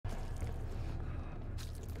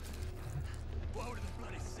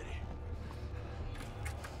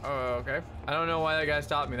Oh, okay. I don't know why that guy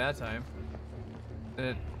stopped me that time.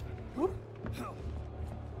 It. Whoop.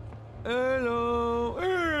 Hello.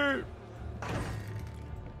 Hey.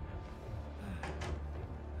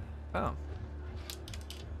 Oh.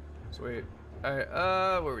 Sweet.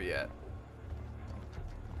 Alright, where we at?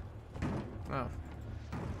 Oh.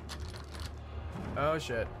 Oh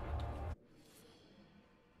shit.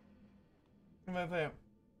 I'm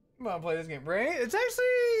gonna play this game, right? It's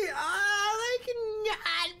actually,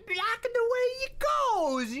 blocking the way it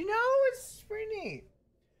goes, you know? It's pretty neat.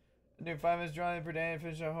 I do 5 minutes drawing per day and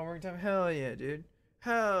finish our homework time. Hell yeah, dude.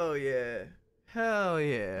 Hell yeah. Hell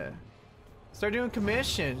yeah. Start doing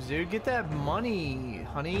commissions, dude. Get that money,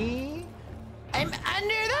 honey. I'm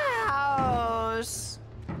under the house.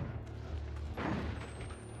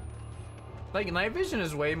 Like, night vision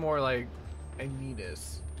is way more like, I need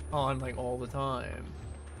this on like all the time.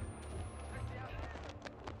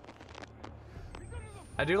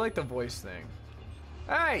 I do like the voice thing.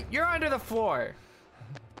 Hey, you're under the floor.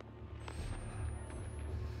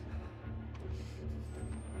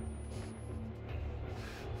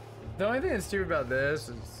 The only thing that's stupid about this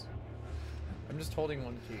is I'm just holding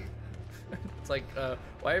one key. It's like,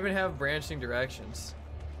 why even have branching directions?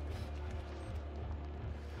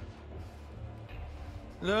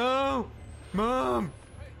 No! Mom!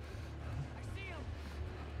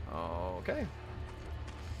 Okay.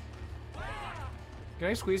 Can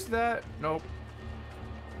I squeeze through that? Nope.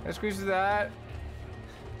 Can I squeeze through that?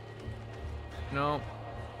 No.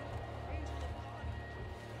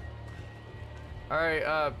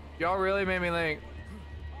 Alright, y'all really made me think,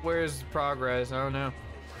 where's progress? I don't know.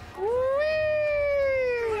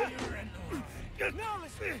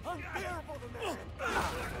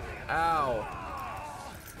 Ow.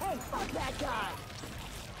 Hey, fuck that guy.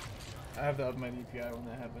 I have to up my DPI when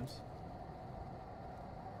that happens.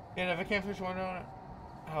 And if I can't finish one on it,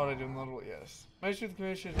 how would I do in little? Yes. Make sure the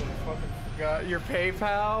commission I fucking forgot your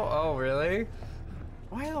PayPal. Oh, really?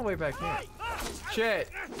 Why all the way back here? Shit.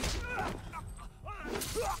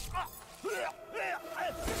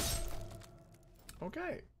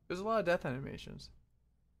 Okay. There's a lot of death animations.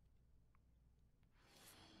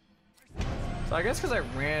 So I guess because I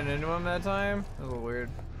ran into him that time, it was a little weird.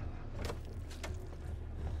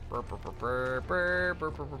 Whoop.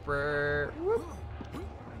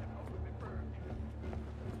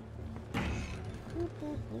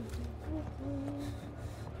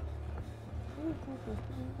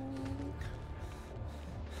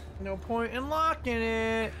 No point in locking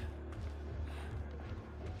it.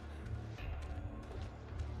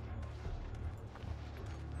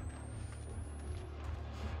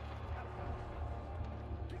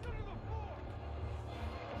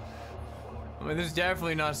 I mean, there's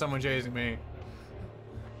definitely not someone chasing me.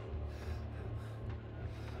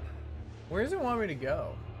 Where does it want me to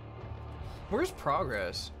go? Where's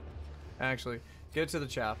progress? Actually, get to the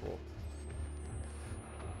chapel.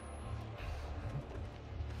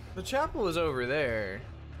 The chapel is over there.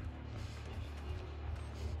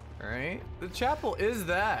 Alright? The chapel is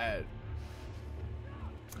that.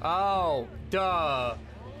 Oh, duh.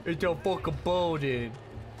 It's a fucking building.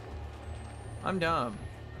 I'm dumb.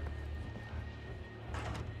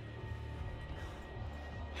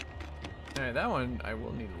 Alright, that one I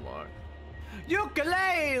will need to lock.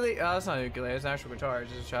 Ukulele! Oh, that's not a ukulele, it's an actual guitar.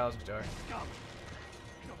 It's just a child's guitar.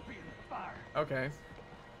 Okay.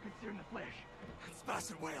 Consider the flesh. It's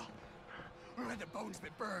bastard whale. Or had the bones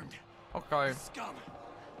been burned. Okay. Scum.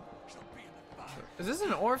 Shall be in the fire. Is this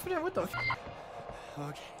an orphanage? What the f?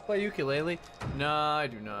 Okay. Play ukulele? Nah, I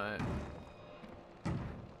do not.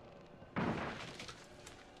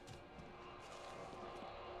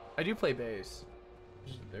 I do play bass.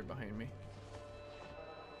 They're behind me.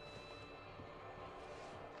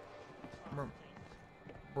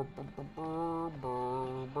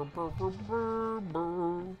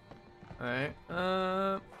 Alright,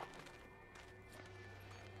 oh.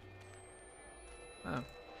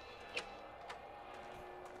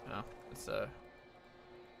 No, it's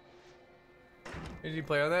did you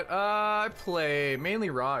play on that? I play mainly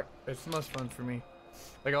rock. It's the most fun for me.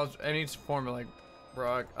 Like any form of like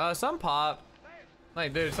rock. Some pop.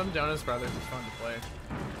 Like dude, some Jonas Brothers is fun to play.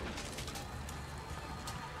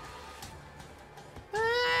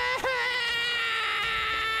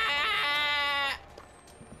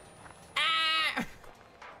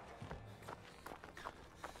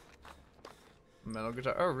 Metal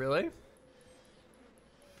guitar. Oh, really? Is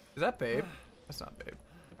that Babe? That's not Babe.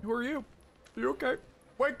 Who are you? Are you okay?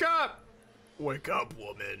 Wake up! Wake up,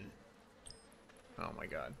 woman. Oh my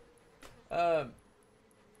god.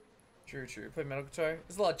 True, true. Play metal guitar.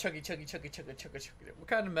 There's a lot of chuggy. What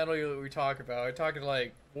kind of metal are we talking about? Are we talking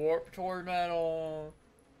like Warped Tour metal?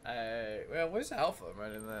 Well, where's Alpha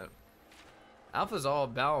right in that? Alpha's all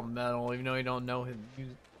about metal, even though you don't know his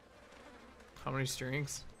music. How many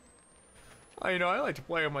strings? You know, I like to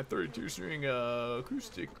play on my 32-string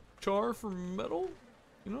acoustic guitar for metal.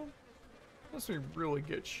 You know, lets me really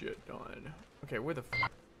get shit done. Okay, where the f?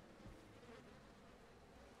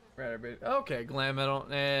 Right, okay, glam metal.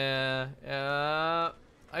 Yeah.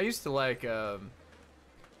 I used to like. I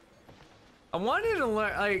wanted to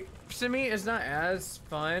learn. Like, to me, it's not as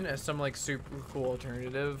fun as some like super cool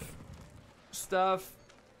alternative stuff,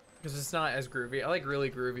 because it's not as groovy. I like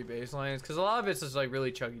really groovy bass lines, because a lot of it's just like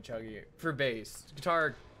really chuggy for bass.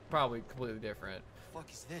 Guitar, probably completely different. What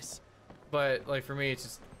the fuck is this? But like for me, it's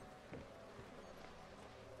just.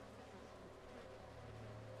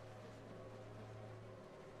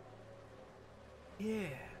 Yeah.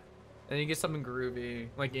 And you get something groovy.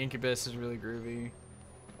 Like Incubus is really groovy.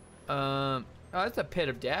 Oh, that's a pit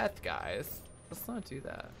of death, guys. Let's not do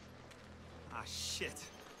that. Ah, shit.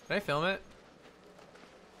 Can I film it?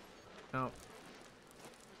 No.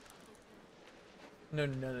 No,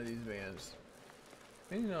 none of these bands.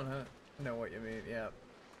 Maybe you don't know what you mean. Yeah.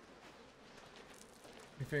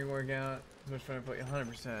 Your finger workout. As much fun to play.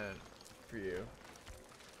 100% for you.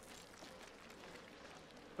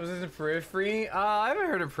 Was this a Periphery? I haven't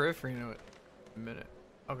heard of Periphery in a minute.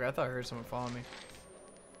 Okay, I thought I heard someone following me.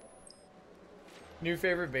 New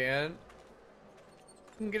favorite band?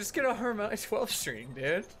 Just get a harmonic 12-string,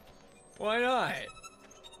 dude. Why not?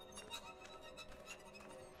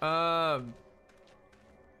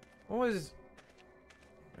 What was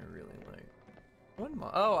I really like?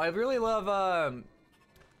 Oh, I really love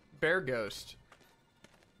Bear Ghost.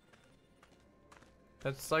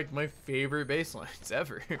 That's like my favorite bass lines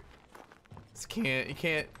ever. You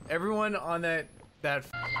can't. Everyone on that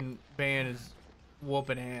f***ing band is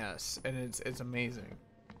whooping ass, and it's amazing.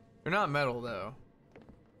 They're not metal though,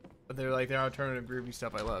 but they're like their alternative groovy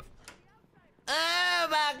stuff. I love. Oh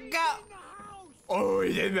my god! Oh,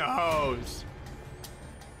 he's in the house.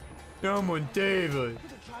 Come on, David.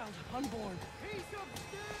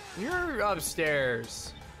 You're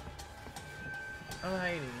upstairs. I'm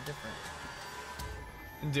hiding different.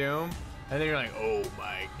 Doom, and then you're like, oh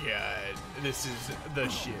my god, this is the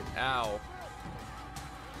shit. Ow.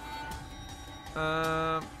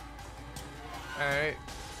 Alright.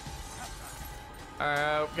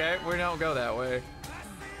 Okay, we don't go that way.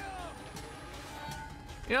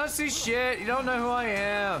 You don't see shit, you don't know who I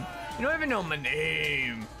am. You don't even know my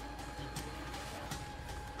name.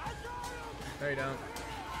 No, you don't.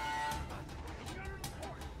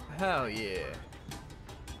 Hell yeah.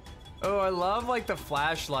 Oh, I love like the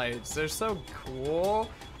flashlights. They're so cool.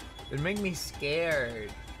 They make me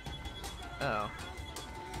scared. Oh.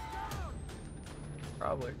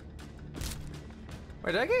 Probably.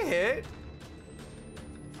 Wait, did I get hit?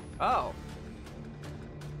 Oh.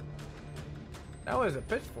 That was a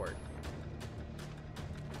pitchfork.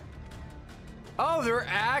 Oh, they're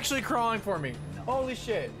actually crawling for me. Holy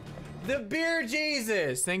shit. The Beer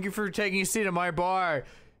Jesus. Thank you for taking a seat at my bar.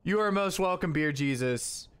 You are most welcome, Beer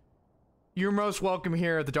Jesus. You're most welcome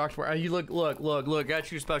here at the Doctor Bar. You look.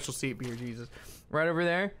 Got you a special seat, Beer Jesus. Right over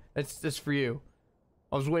there. That's for you.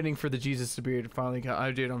 I was waiting for the Jesus beer to finally come. Oh,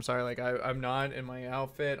 dude, I'm sorry. Like I'm not in my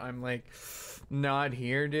outfit. I'm like not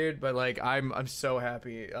here, dude. But like I'm so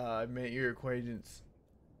happy. I met your acquaintance.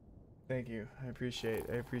 Thank you. I appreciate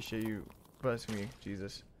you blessing me,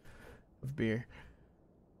 Jesus, with beer.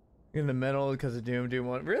 In the middle because of Doom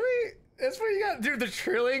 1. Really? That's what you got, dude. The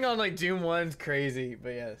trilling on like Doom 1's crazy.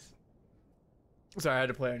 But yes. Sorry, I had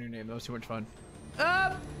to play on your name. That was too much fun.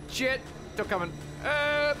 Shit. Still coming.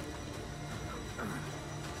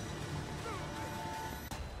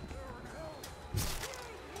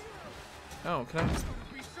 Oh, can I?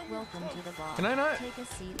 Welcome to the bar. Can I not? Take a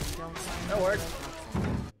seat and don't sign That worked.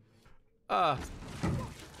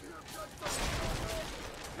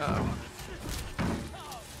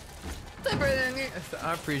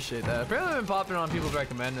 I appreciate that. Apparently I've been popping on people's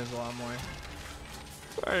recommenders a lot more.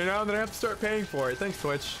 Alright, now I'm gonna have to start paying for it. Thanks,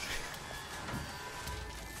 Twitch.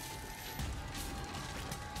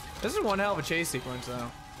 This is one hell of a chase sequence,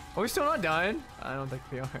 though. Are we still not dying? I don't think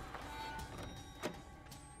we are.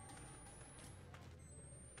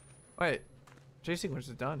 Wait. Chase sequence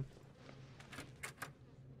is done.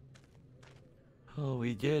 Oh,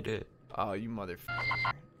 we did it. Oh, you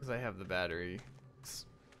motherfucker. Because I have the battery.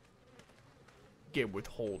 Get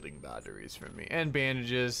withholding batteries from me. And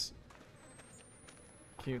bandages.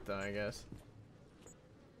 Cute though, I guess.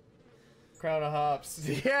 Crown of Hops.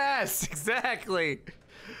 Yes, exactly.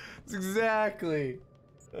 It's exactly.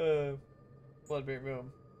 Bloodbeer,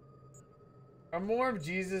 boom. A more of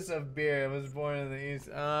Jesus of beer was born in the East.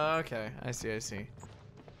 Okay. I see, I see.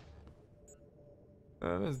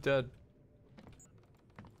 It's dead.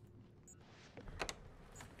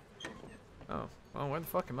 Oh. Oh, where the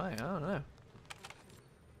fuck am I? I don't know.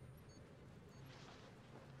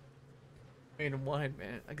 Made him wine,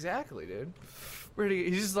 man. Exactly, dude. We're gonna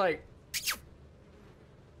get, he's just like,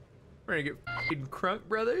 we're gonna get f***ing crunk,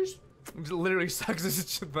 brothers. He just literally sucks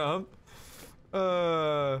his thumb.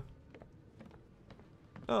 Oh,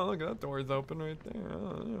 look, that door's open right there. I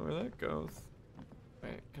don't know where that goes.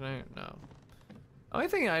 Wait, can I? No. The only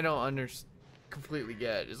thing I don't completely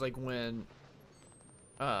get is like when,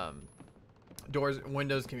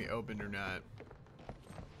 windows can be opened or not.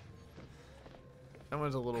 That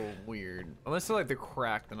one's a little weird. Unless they're like the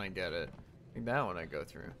crack, then I get it. Like that one I go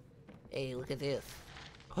through. Hey, look at this.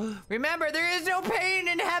 Remember, there is no pain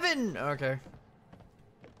in heaven! Okay.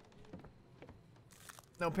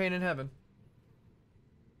 No pain in heaven.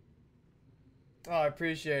 Oh, I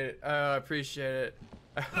appreciate it. I appreciate it.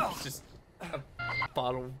 It's just a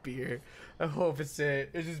bottle of beer. I hope it's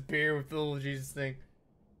it. It's just beer with the little Jesus thing.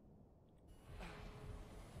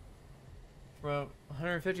 From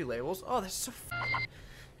 150 labels. Oh, that's so.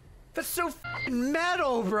 That's so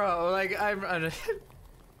metal, bro. Like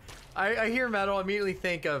I hear metal, I immediately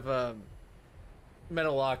think of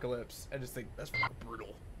Metalocalypse. I just think that's fucking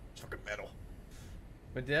brutal. It's fucking metal.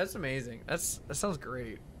 But that's amazing. That sounds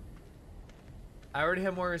great. I already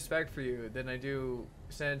have more respect for you than I do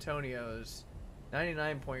San Antonio's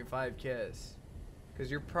 99.5 Kiss.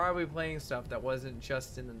 Because you're probably playing stuff that wasn't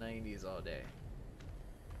just in the 90s all day.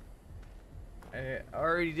 I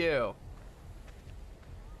already do.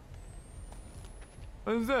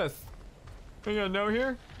 What is this? You got a note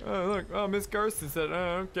here? Oh, look. Oh, Miss Garson said,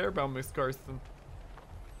 I don't care about Miss Garson.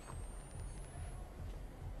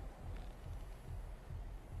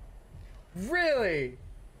 Really?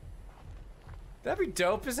 That'd be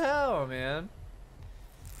dope as hell, man.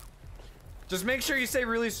 Just make sure you say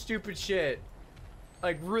really stupid shit.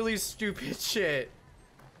 Like, really stupid shit.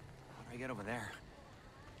 How do I get over there?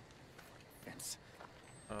 Fence.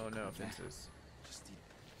 Oh, no fences. Just need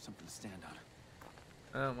something to stand on.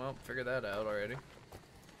 Oh, well, figure that out already.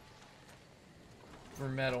 For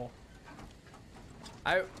metal.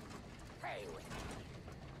 My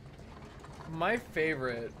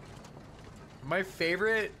favorite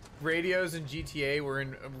radios in GTA were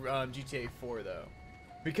in GTA 4 though.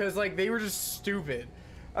 Because like they were just stupid.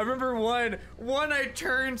 I remember one I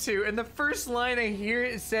turned to and the first line I hear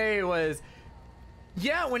it say was,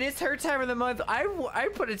 yeah, when it's her time of the month, I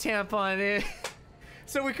put a tampon in.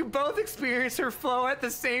 So we could both experience her flow at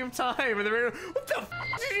the same time. And the radio, what the f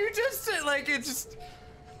did you just say? Like, it just,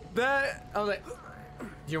 that, I was like,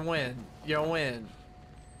 you win. You win.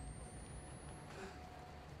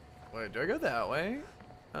 Wait, do I go that way?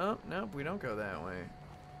 Oh, no, we don't go that way.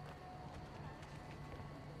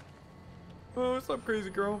 Oh, what's up, crazy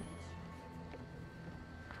girl?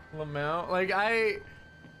 Lamau, like,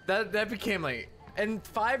 that became like, and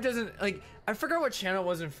 5 doesn't, like, I forgot what channel it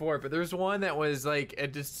was in 4, but there's one that was like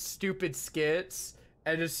just stupid skits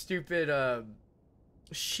and just stupid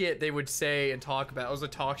shit they would say and talk about. It was a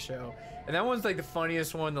talk show, and that one's like the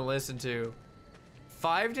funniest one to listen to.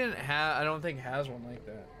 5 didn't have, I don't think has one like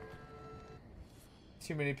that.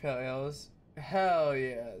 Too many pales. Hell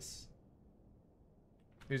yes.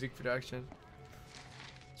 Music production.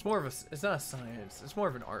 It's more of a, it's not a science, it's more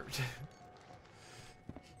of an art.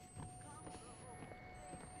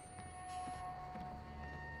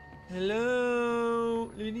 Hello,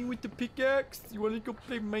 lady with the pickaxe. You want to go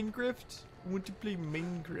play Minecraft? I want to play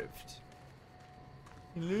Minecraft.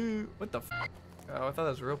 Hello. What the f? Oh, I thought that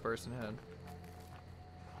was a real person head.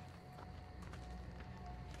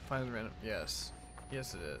 Finds random. Yes.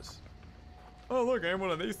 Yes, it is. Oh, look, I have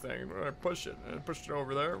one of these things. I push it, and push it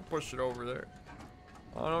over there, push it over there.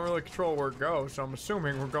 I don't really control where it goes, so I'm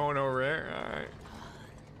assuming we're going over there. All right.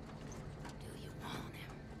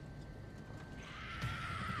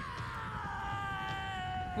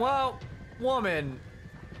 Well, woman.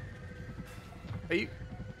 Are you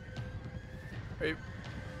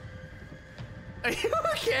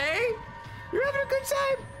okay? You're having a good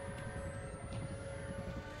time?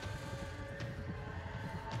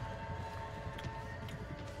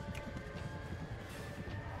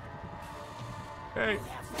 Hey.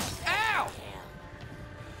 Ow!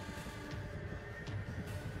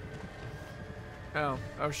 Oh,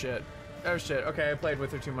 oh shit. Oh shit. Okay, I played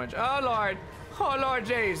with her too much. Oh Lord. Oh Lord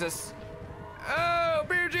Jesus. Oh,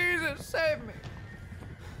 dear Jesus, save me.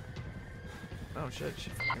 Oh shit, she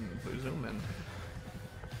fucking blew zoom in.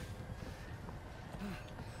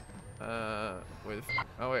 With,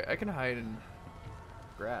 oh wait, I can hide in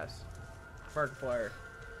grass. Markiplier.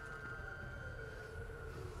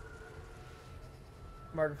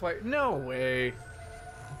 Markiplier, no way.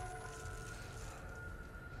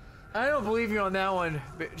 I don't believe you on that one,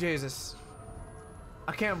 Jesus.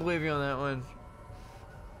 I can't believe you on that one.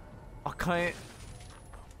 I can't.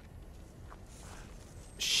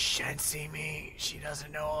 She can't see me. She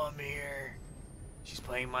doesn't know I'm here. She's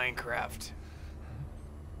playing Minecraft.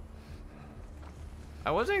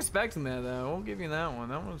 I wasn't expecting that though. I won't give you that one.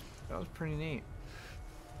 That was pretty neat.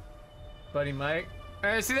 Buddy Mike.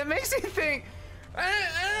 Alright, see that makes me think. I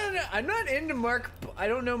don't know. I'm not into I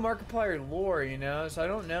don't know Markiplier lore, you know, so I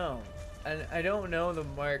don't know. And I don't know the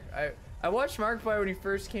I watched Markiplier when he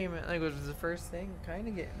first came in, like it was the first thing, kind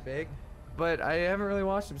of getting big. But I haven't really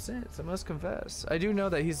watched him since, I must confess. I do know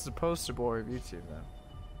that he's the poster boy of YouTube though.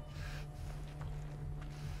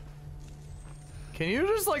 Can you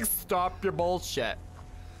just like stop your bullshit?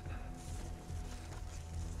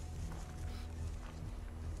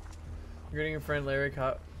 Greeting your friend Larry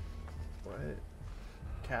What?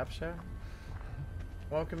 Captcha?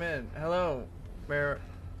 Welcome in. Hello,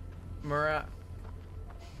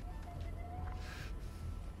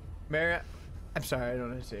 I'm sorry, I don't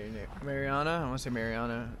know how to say your name. Mariana? I want to say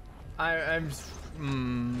Mariana.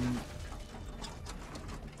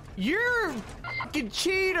 You're a fucking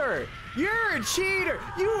cheater! You're a cheater!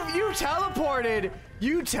 You teleported!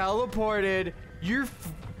 You teleported! You're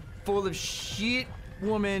full of shit,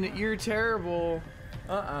 woman. You're terrible.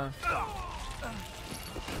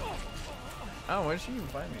 Oh, why did she even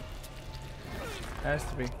find me? Has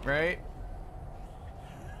to be, right?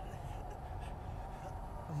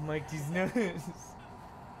 Mikey's nose.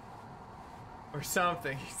 Or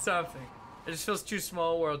something, something. It just feels too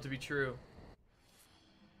small world to be true.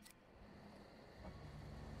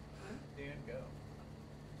 Dan, go.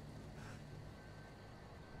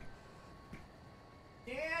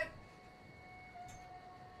 Dan!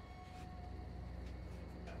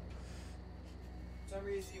 For some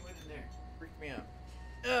reason he went in there. Freaked me out.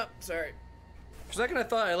 Oh, sorry. For a second I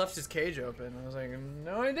thought I left his cage open. I was like,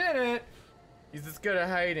 no I didn't. He's just good at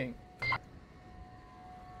hiding.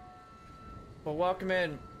 Well, welcome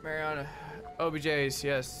in, Mariana. OBJs,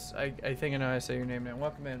 yes. I think I know how to say your name now.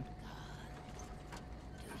 Welcome in. Do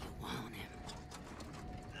you want him?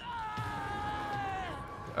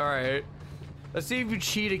 Alright. Let's see if you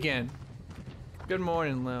cheat again. Good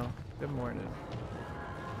morning, Lil. Good morning.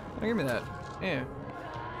 Oh, give me that. Yeah.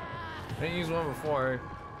 I didn't use one before.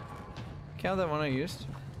 Count that one I used.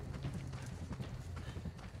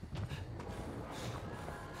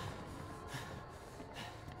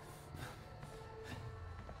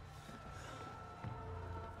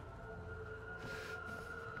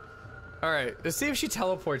 Alright, let's see if she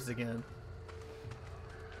teleports again.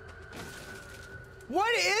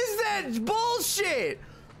 What is that bullshit?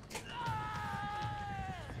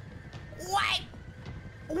 What?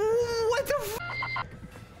 What the f?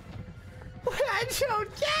 I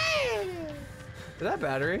don't care. Is that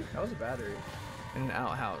battery? That was a battery. In an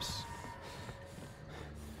outhouse.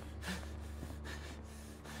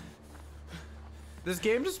 This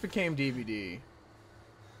game just became DVD.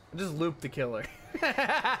 I just looped the killer.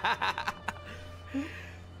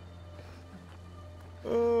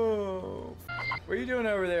 Oh, what are you doing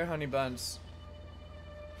over there, honey buns?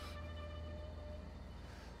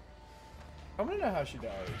 I want to know how she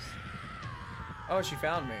dies. Oh, she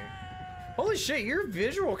found me. Holy shit, your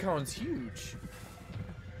visual cone's huge.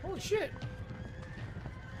 Holy shit.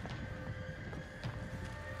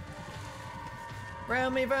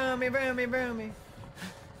 Round me, round me, round me, round me.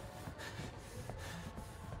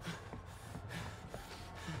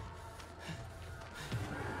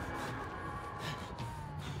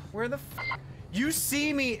 Where the f? You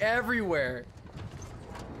see me everywhere.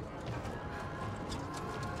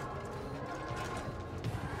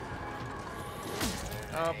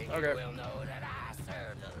 Oh, okay.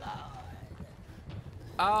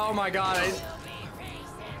 Oh my god,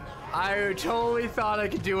 I totally thought I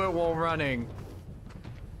could do it while running.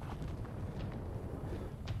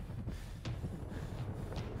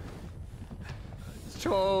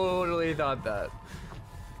 Totally thought that.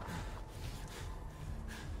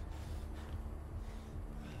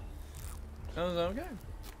 That was okay.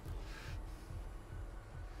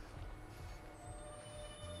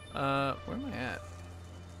 Where am I at?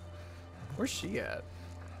 Where's she at?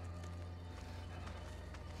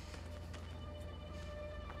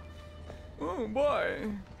 Oh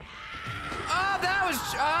boy. Ah, that was,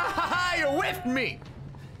 ah, you whiffed me.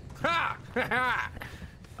 Ha, ha, ha.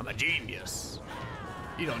 I'm a genius.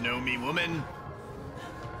 You don't know me, woman.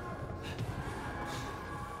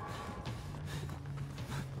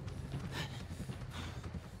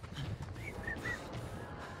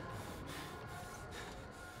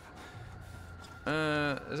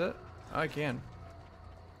 Is it? Oh, I can.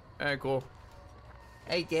 Alright, cool.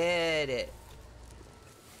 I did it.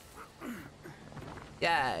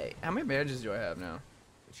 Yay. How many badges do I have now?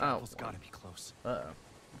 The chapel's gotta be close. Uh-oh.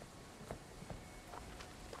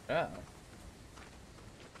 Uh-oh.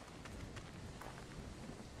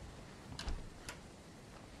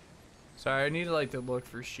 Sorry, I need to like to look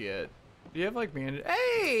for shit. Do you have like bandage?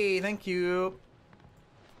 Hey, thank you.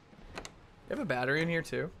 You have a battery in here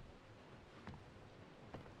too?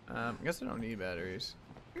 I guess I don't need batteries.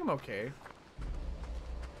 I think I'm okay.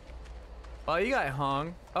 Oh, you got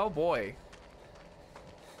hung. Oh boy.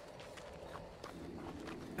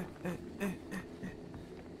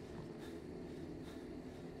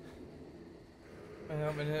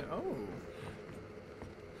 Oh.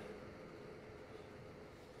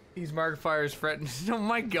 These Markiplier's threatened. Oh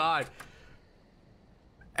my god.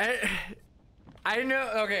 I know.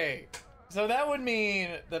 Okay. So that would mean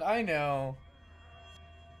that I know.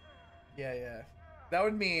 Yeah. That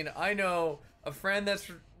would mean I know a friend that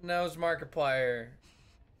knows Markiplier.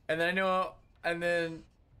 And then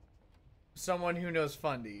someone who knows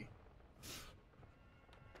Fundy.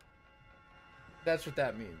 That's what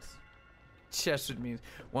that means. That's what it means.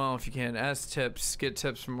 Well, if you can, ask tips, get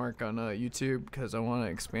tips from Mark on YouTube, because I want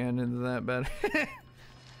to expand into that better.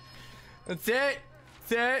 That's it.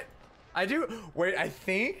 That's it. I do. Wait, I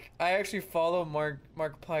think I actually follow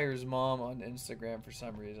Markiplier's mom on Instagram for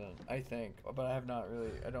some reason. I think, but I have not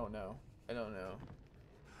really. I don't know.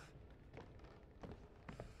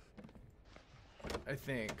 I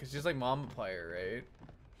think, because she's like Mamaplier, right?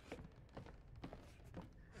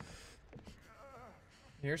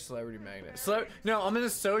 You're a celebrity magnet. No, I'm an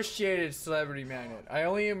associated celebrity magnet. I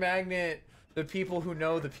only magnet the people who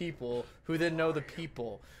know the people, who then know the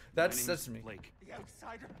people. That's me. Blake. The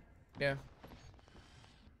outsider. Yeah.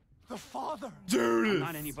 The father. Dude. I'm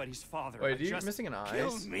not anybody's father. Wait, are you missing an eye?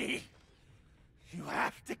 Kill me. You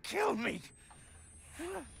have to kill me.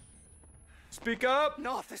 Speak up.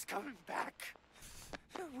 North is coming back.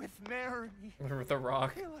 With Mary. With the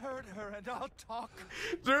Rock. He'll hurt her and I'll talk.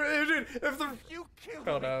 Dude, if the You kill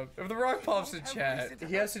hold me. up. If the Rock pops in chat,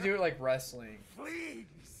 he has to do it like wrestling. Please.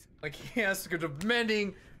 Like he has to go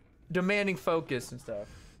demanding focus and stuff.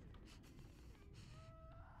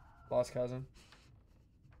 Lost cousin.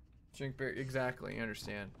 Drink beer. Exactly, you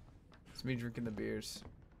understand. It's me drinking the beers.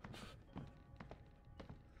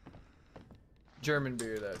 German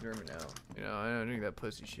beer, though. German ale. You know, I don't drink that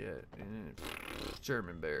pussy shit.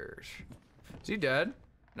 German beers. Is he dead?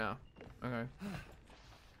 No. Okay.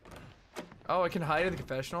 Oh, I can hide in the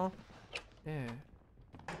confessional? Yeah.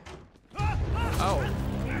 Oh.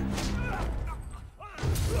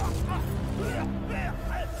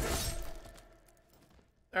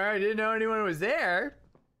 Alright, didn't know anyone was there.